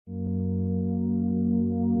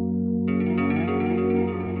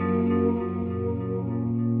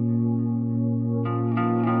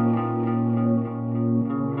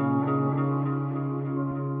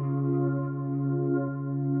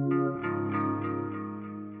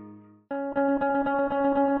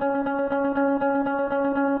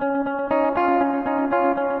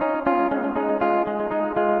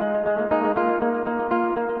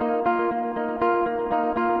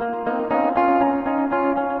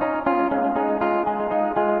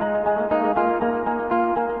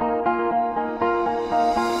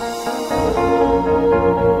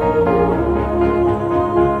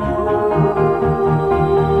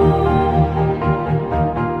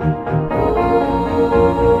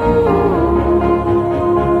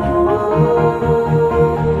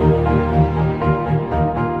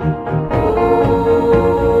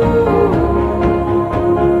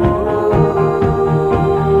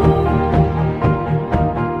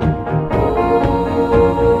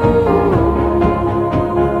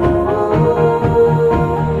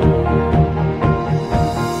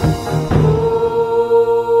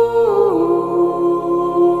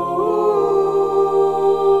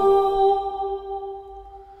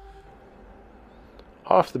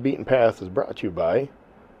Off the Beaten Path is brought to you by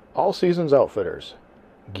All Seasons Outfitters,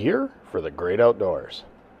 gear for the great outdoors,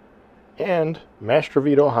 and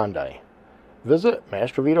Mastrovito Hyundai. Visit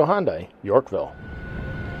Mastrovito Hyundai, Yorkville.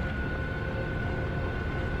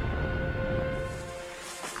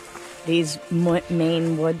 These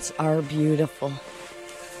Maine woods are beautiful.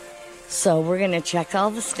 So we're going to check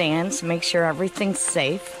all the stands, make sure everything's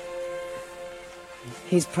safe.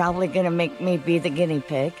 He's probably going to make me be the guinea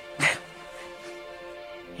pig.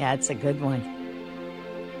 Yeah, it's a good one.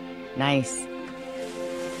 Nice.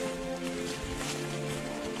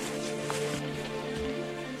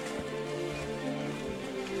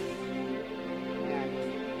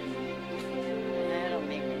 That'll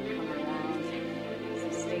make him come around. So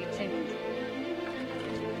stay tuned.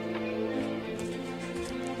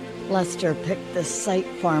 Lester picked this site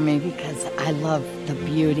for me because I love the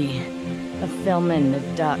beauty of filming the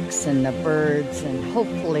ducks and the birds and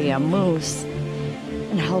hopefully a moose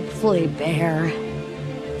and hopefully bear.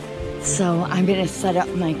 So I'm gonna set up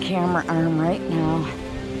my camera arm right now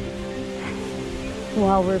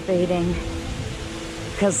while we're baiting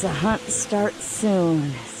because the hunt starts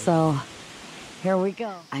soon. So here we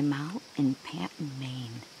go. I'm out in Panton,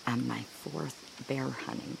 Maine on my 4th bear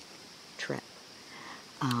hunting trip.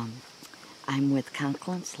 I'm with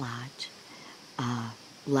Conklin's Lodge.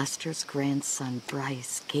 Lester's grandson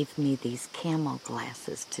Bryce gave me these camo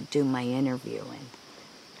glasses to do my interview in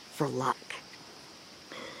for luck.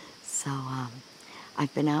 So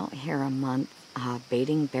I've been out here a month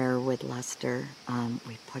baiting bear with Lester.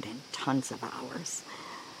 We put in tons of hours.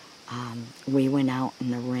 We went out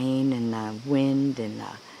in the rain and the wind and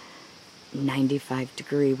the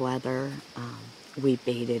 95-degree weather. We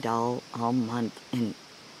baited all month and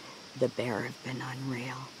the bear have been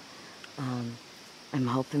unreal. I'm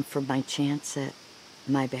hoping for my chance at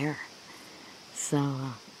my bear.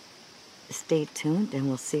 So stay tuned and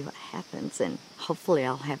we'll see what happens, and hopefully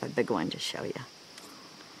I'll have a big one to show you.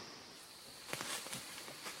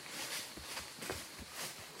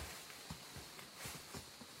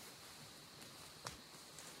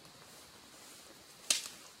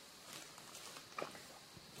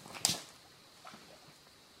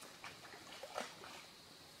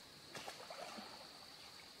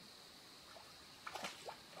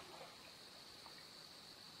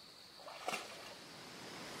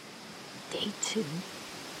 Day 2.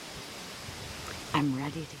 I'm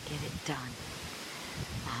ready to get it done.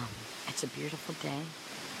 It's a beautiful day,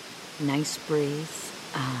 nice breeze.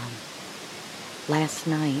 Last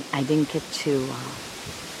night I didn't get to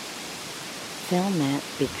film it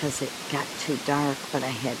because it got too dark, but I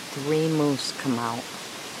had 3 moose come out.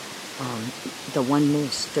 The one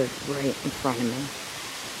moose stood right in front of me.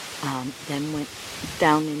 Then went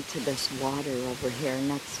down into this water over here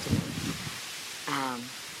next to me.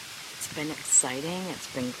 It's been exciting.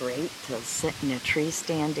 It's been great to sit in a tree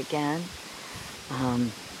stand again.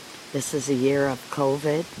 This is a year of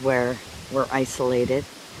COVID where we're isolated.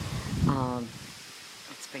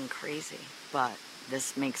 It's been crazy, but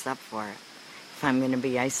this makes up for it. If I'm going to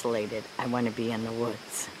be isolated, I want to be in the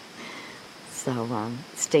woods. So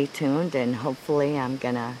stay tuned, and hopefully I'm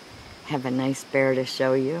going to have a nice bear to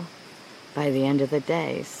show you by the end of the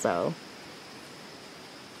day. So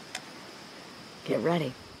get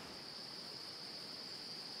ready.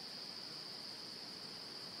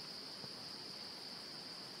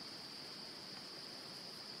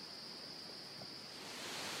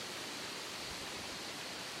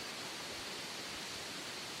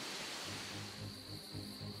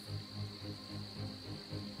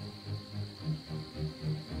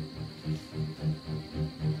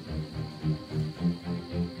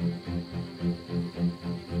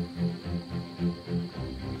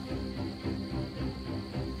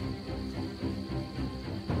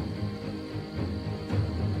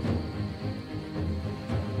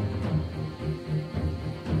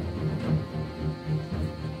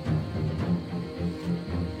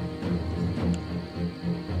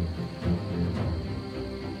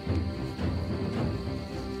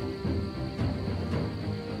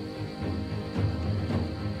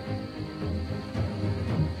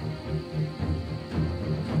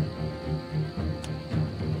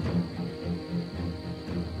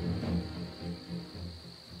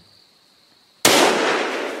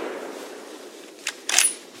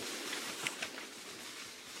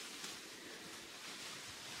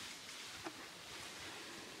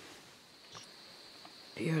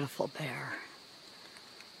 Beautiful bear.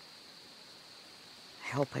 I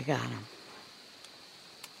hope I got him.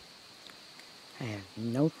 I have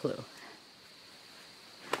no clue.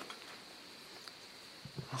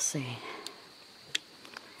 We'll see.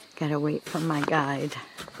 Gotta wait for my guide.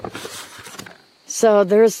 So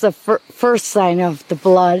there's the first sign of the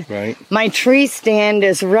blood. Right. My tree stand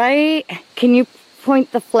is right. Can you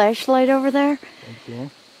point the flashlight over there? Okay.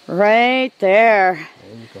 Right there.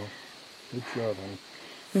 There you go. Good job, honey.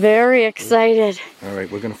 Very excited. All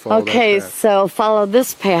right, we're going to follow Okay, that path. so follow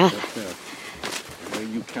this path.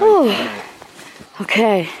 You Whew. count.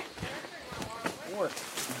 Okay.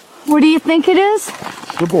 What do you think it is?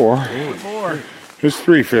 The boar. It's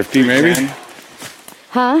 350 maybe.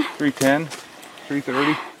 Huh? 310.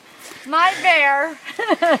 330. My bear.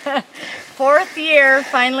 4th year,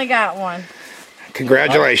 finally got one.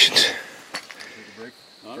 Congratulations.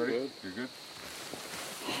 I'm good. You're good?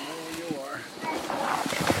 You are.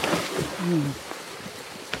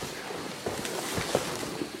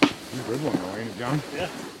 You good one, though, ain't it, John? Yeah.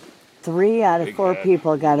 3 out of 4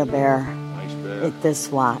 people got a bear Nice bear. at this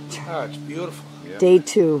watch. Oh, it's beautiful. Yeah. Day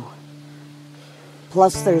 2.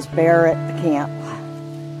 Plus there's bear at the camp.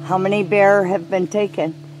 How many bear have been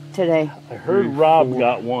taken today? I heard Rob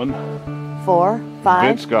got one. 4? 5?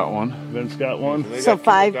 Vince got one. Vince got one. So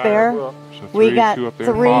 5 bear. So We three, got two up there,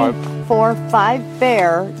 3, 5. 4, 5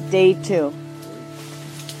 bear, day 2.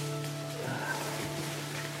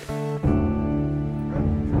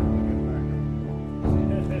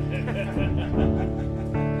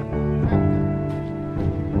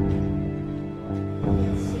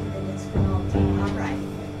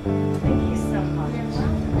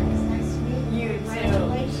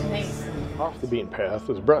 Off the Beaten Path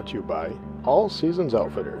is brought to you by All Seasons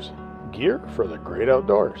Outfitters. Gear for the great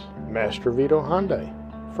outdoors. Master Vito Hyundai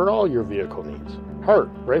for all your vehicle needs. Hart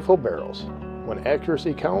Rifle Barrels. When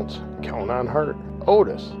accuracy counts, count on Hart.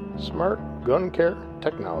 Otis Smart Gun Care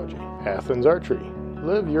Technology. Athens Archery.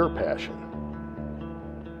 Live your passion.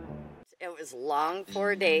 It was long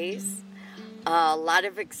 4 days. A lot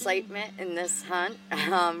of excitement in this hunt,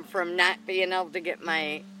 from not being able to get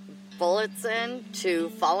my bullets in to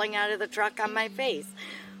falling out of the truck on my face.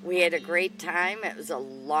 We had a great time. It was a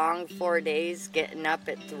long 4 days, getting up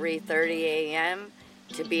at 3:30 a.m.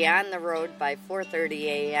 to be on the road by 4:30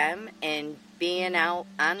 a.m. and being out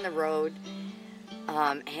on the road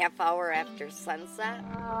half hour after sunset.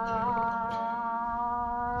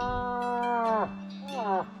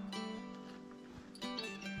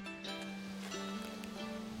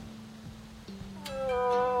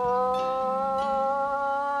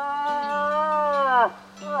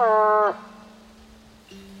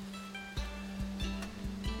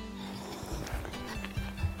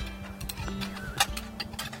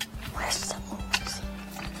 Where's the moose?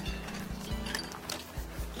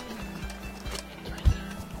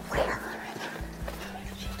 Where?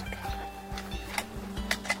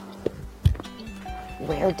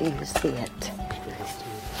 Where do you see it?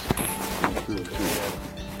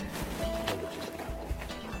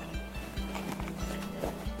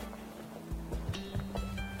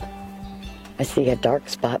 I see a dark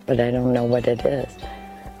spot, but I don't know what it is.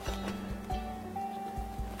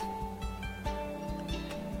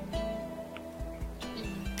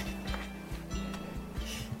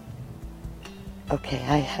 Okay,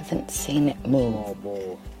 I haven't seen it move. Small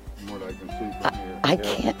bull, from what I can see from here. I Yeah,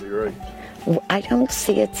 can't. You're right. I don't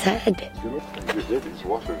see its head. It's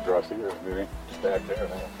washer across here. Maybe back there.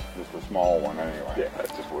 Just a small one anyway. Yeah, that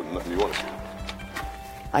just wouldn't let me want to see.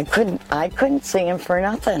 I couldn't see him for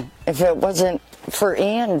nothing if it wasn't for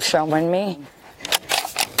Ian showing me.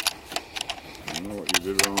 I don't know what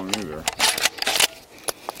you did wrong either.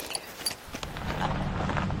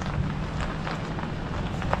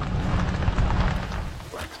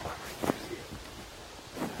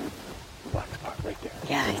 Black spot right there.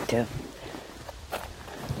 Yeah, I do.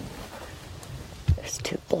 There's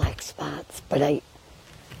 2 black spots, but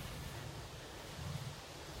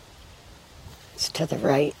it's to the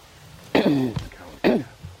right. Looks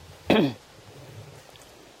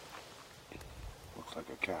like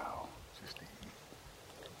a cow. 16.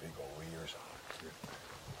 Big old ears on it.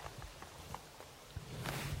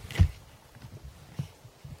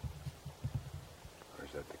 Or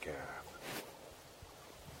is that the calf?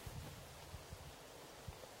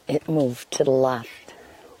 It moved to the left.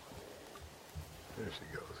 There she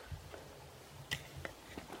goes.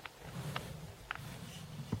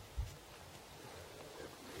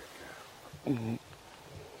 Mm-hmm.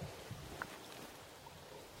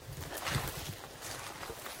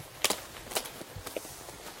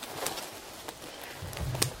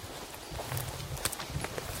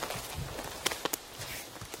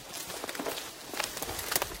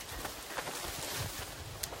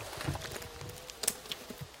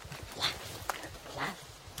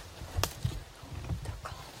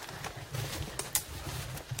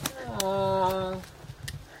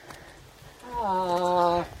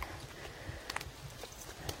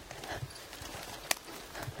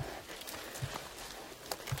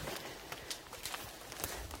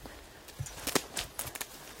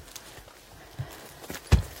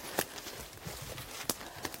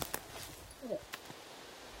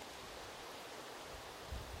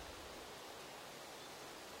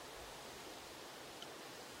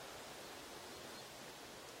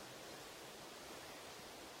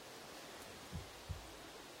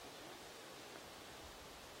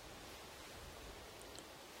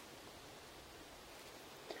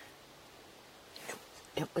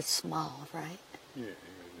 was small, right? Yeah,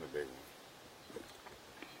 the big one.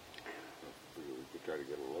 We could try to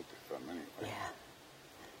get a look at some anyway. Yeah.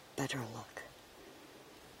 Better look.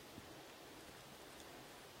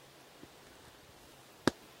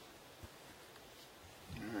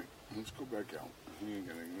 Alright, let's go back out. We ain't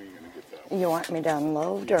gonna get that one. You want me to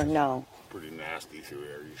unload or no? Pretty nasty through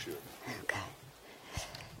there, you should. Okay.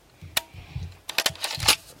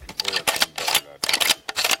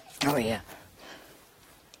 Oh, yeah.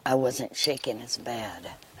 I wasn't shaking as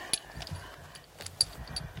bad.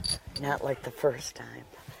 Not like the first time.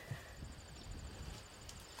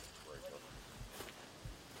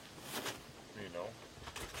 You know?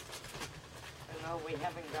 No, we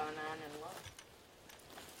haven't gone on and looked.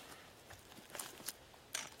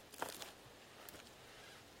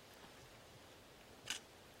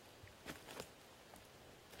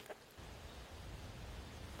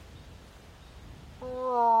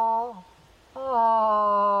 Oh,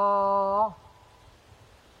 oh.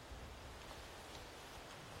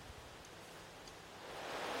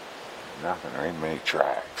 Nothing, there ain't many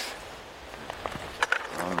tracks.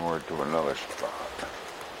 Onward to another spot.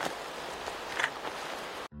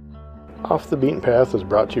 Off the Beaten Path is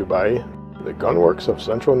brought to you by the Gunworks of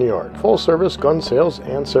Central New York. Full service gun sales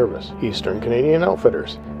and service. Eastern Canadian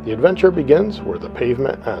Outfitters. The adventure begins where the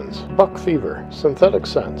pavement ends. Buck Fever. Synthetic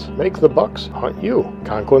Scents. Make the bucks hunt you.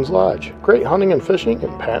 Conquin's Lodge. Great hunting and fishing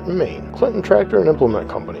in Patton, Maine. Clinton Tractor and Implement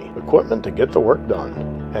Company. Equipment to get the work done.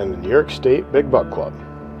 And the New York State Big Buck Club.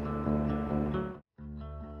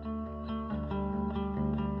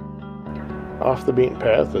 Off the Beaten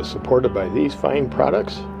Path is supported by these fine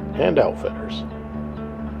products and outfitters.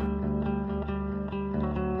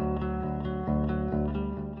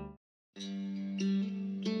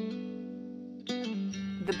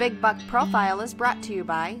 The Big Buck Profile is brought to you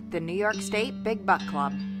by the New York State Big Buck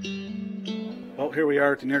Club. Well, here we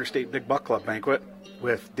are at the New York State Big Buck Club banquet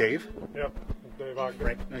with Dave. Yep, Dave Ogden.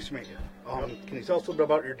 Frank, nice to meet you. Can you tell us a little bit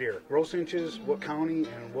about your deer? Gross inches, what county,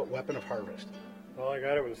 and what weapon of harvest? Well, I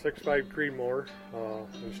got it with a 6.5 Creedmoor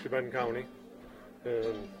in Steuben County.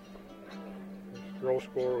 And his gross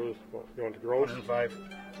score was, what, you want the gross? 105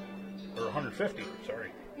 or 150,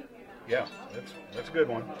 sorry. Yeah, that's a good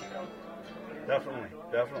one. Definitely.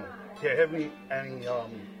 Do you have any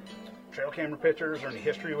trail camera pictures or any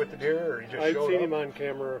history with the deer, or you just I've showed seen up? him on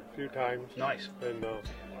camera a few times. Nice. And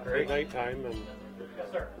Great. at nighttime. And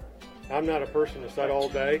I'm not a person to set all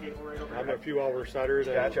day. I'm a few hour setter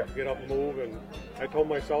that Gotcha. get up and move. And I told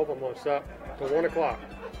myself I'm going to set till 1 o'clock.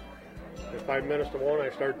 At 5 minutes to 1, I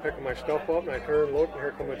started picking my stuff up, and I turned and looked, and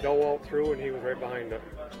here come a doe out through, and he was right behind it.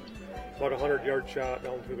 About a 100-yard shot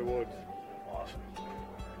down through the woods. Awesome.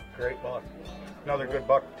 Great buck. Another good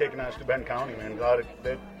buck taken out of Steuben County, man.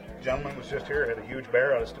 That gentleman was just here, had a huge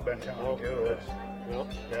bear out of Steuben County, too. Yep.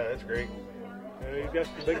 Yeah, that's great. He's got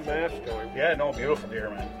some big mass to him. Yeah, no, beautiful deer,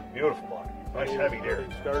 man. Beautiful buck. Nice heavy deer.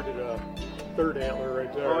 He started a third antler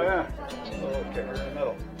right there. Oh, yeah. Okay, right in the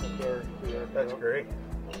middle. There, yeah, That's yeah. great.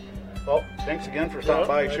 Well, thanks again for stopping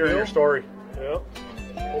by and I sharing do. your story. Yeah.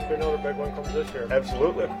 Hopefully another big one comes this year.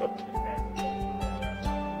 Absolutely.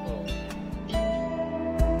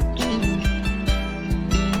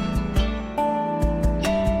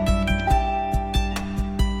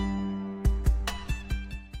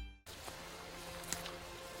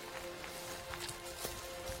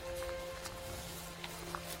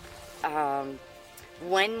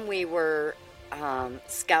 When we were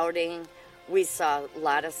scouting, we saw a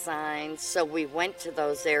lot of signs, so we went to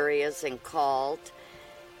those areas and called,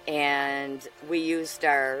 and we used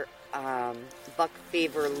our buck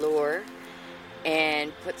fever lure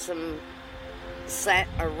and put some scent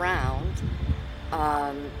around.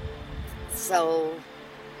 So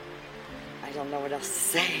I don't know what else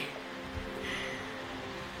to say.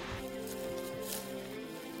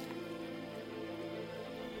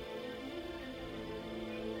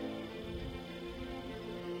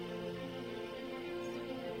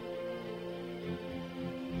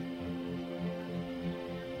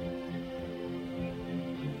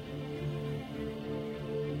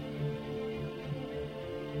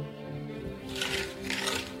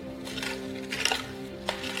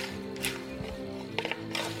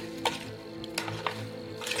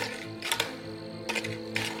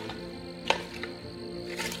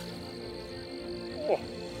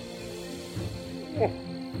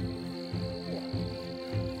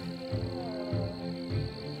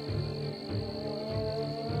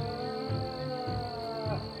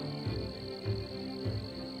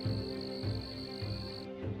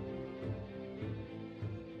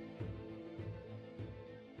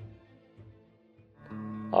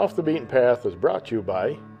 Off the Beaten Path is brought to you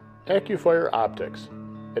by AccuFire Optics.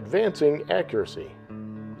 advancing accuracy.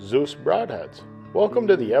 Zeus broadheads. Welcome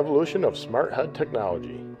to the evolution of smart head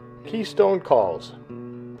technology. Keystone calls.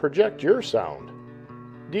 Project your sound.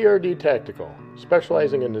 DRD Tactical,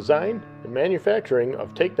 specializing in design and manufacturing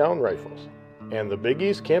of takedown rifles. And the Big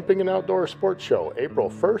East Camping and Outdoor Sports Show, April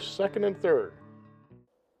 1st, 2nd, and 3rd.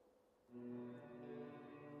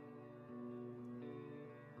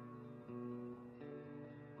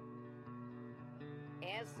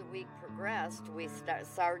 As the week progressed, we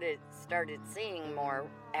started seeing more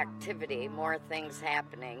activity, more things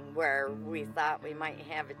happening where we thought we might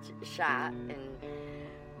have a shot.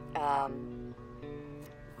 And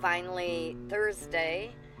finally,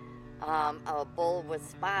 Thursday, a bull was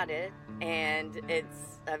spotted, and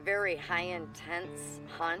it's a very high intense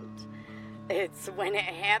hunt. It's when it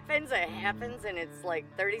happens, and it's like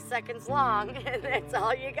 30 seconds long, and that's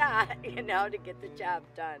all you got, to get the job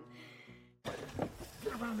done.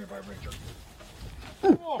 Get around me, vibrator.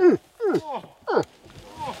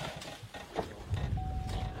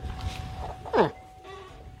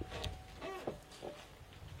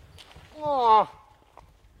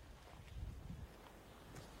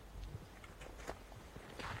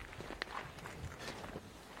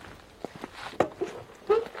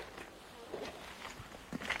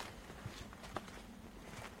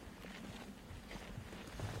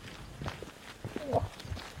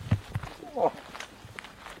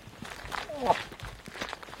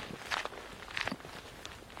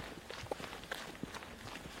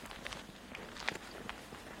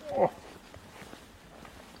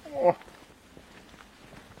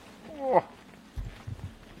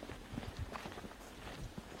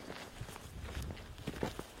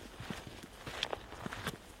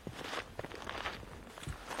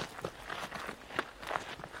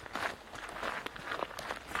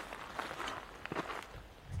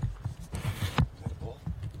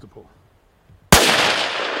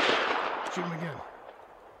 Shoot him again.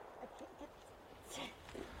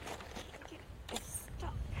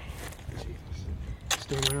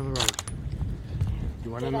 Stay right on the road.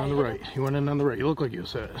 You went in on the right. You went in on the right. You look like you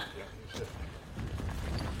said. Yeah, you said.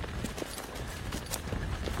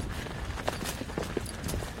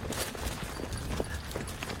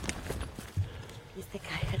 You think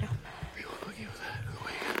I hit him? You look like you said.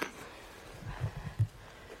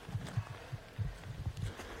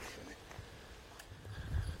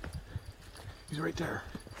 He's right there.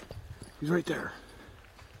 He's right there.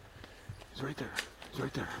 He's right there. He's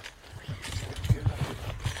right there.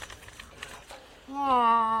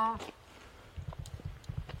 Aww.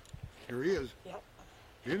 Here he is. Yep.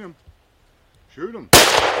 Get him. Shoot him.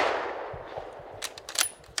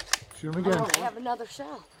 Shoot him again. I have another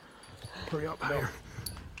shell. Hurry up, higher.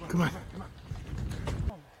 Come on.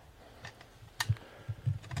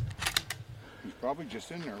 He's probably just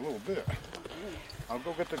in there a little bit. I'll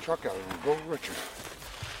go get the truck out and go with Richard.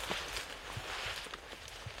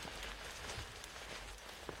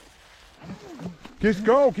 Just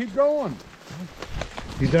go, keep going.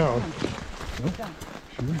 He's down.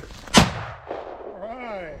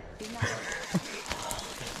 Alright.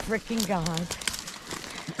 Freaking God.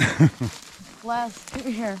 Last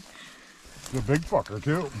here. The big fucker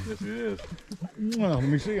too. Yes, it is. Well, let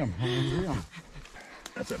me see him.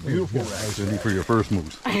 That's a beautiful rag for your first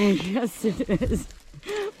moves. Yes, it is.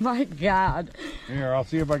 My God. Here, I'll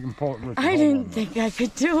see if I can pull it. Richard. I didn't think I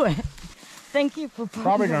could do it. Thank you for putting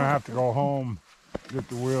Probably up. gonna have to go home, get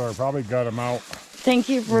the wheeler. Probably gut him out, Thank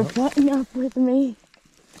you for putting up with me.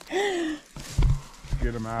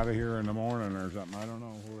 get him out of here in the morning or something. I don't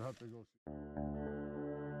know. We'll have to go.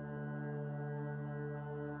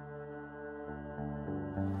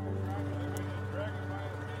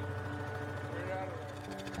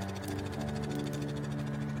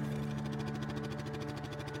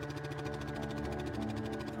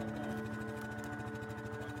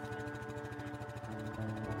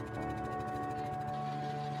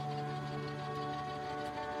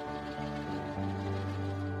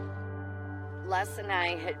 Les and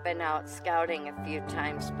I had been out scouting a few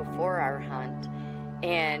times before our hunt,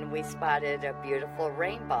 and we spotted a beautiful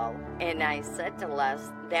rainbow. And I said to Les,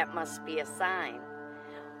 that must be a sign.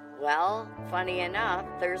 Well, funny enough,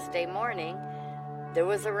 Thursday morning, there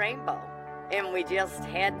was a rainbow. And we just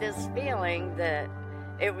had this feeling that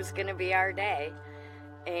it was going to be our day.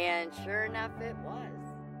 And sure enough, it was.